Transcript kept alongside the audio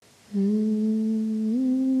Vanity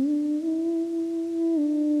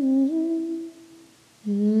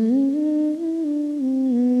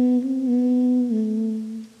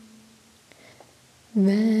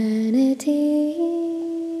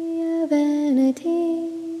of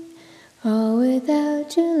vanity, all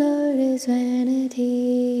without you, Lord, is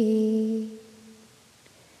vanity.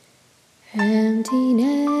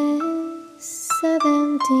 Emptiness of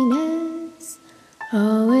emptiness,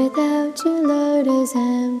 all without you, Lord, is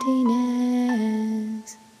emptiness.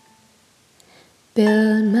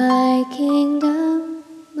 Build my kingdom,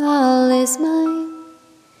 all is mine,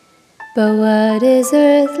 but what is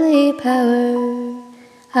earthly power?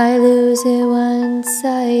 I lose it once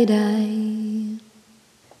I die.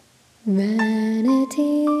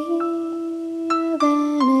 Vanity of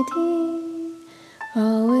vanity,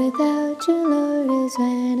 all without you, Lord, is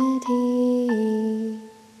vanity.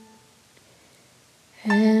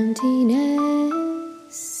 Emptiness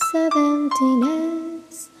of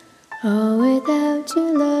emptiness, all without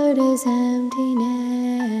you, Lord, is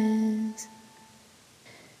emptiness.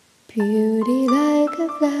 Beauty like a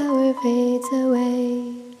flower fades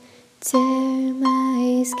away. Tear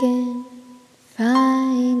my skin,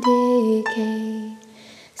 find decay.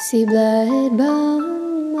 See blood,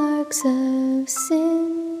 bone marks of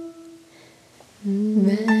sin.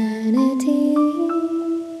 Vanity,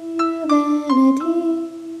 vanity,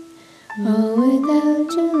 all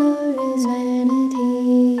without you, Lord, is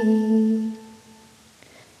vanity.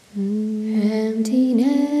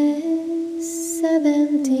 Emptiness of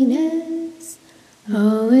emptiness,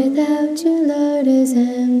 all without you, Lord, is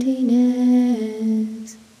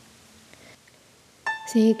emptiness.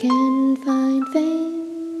 Seek and find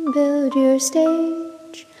fame, build your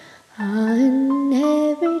stage. On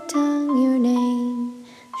every tongue your name,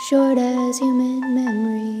 short as human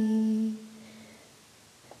memory.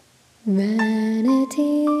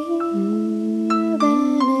 Vanity,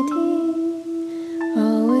 vanity,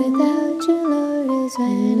 all without you, Lord, is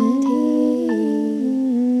vanity.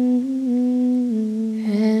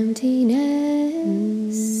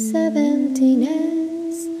 Emptiness of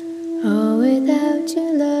emptiness, all without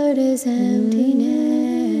you, Lord, is emptiness.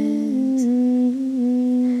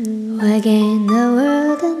 Why gain the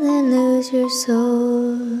world and then lose your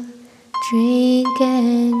soul? Drink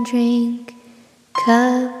and drink,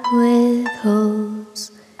 cup with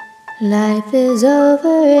holes. Life is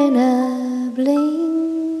over in a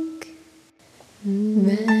blink.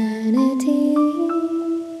 Vanity,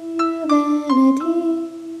 vanity,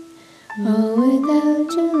 all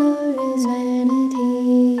without you, Lord, is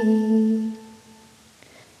vanity.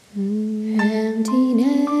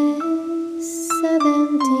 Emptiness of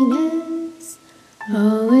emptiness,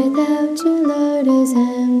 all without you, Lord, is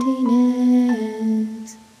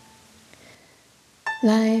emptiness.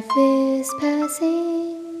 Life is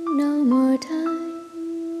passing, no more time.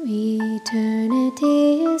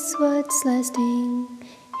 Eternity is what's lasting.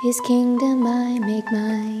 His kingdom I make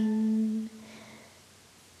mine.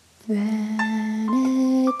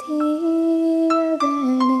 Vanity of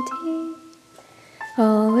vanity,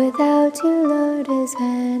 all without you, Lord, is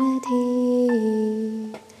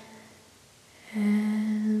vanity.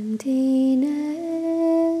 Emptiness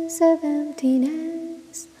of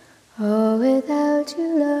emptiness, all without you,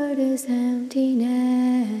 Lord, is emptiness.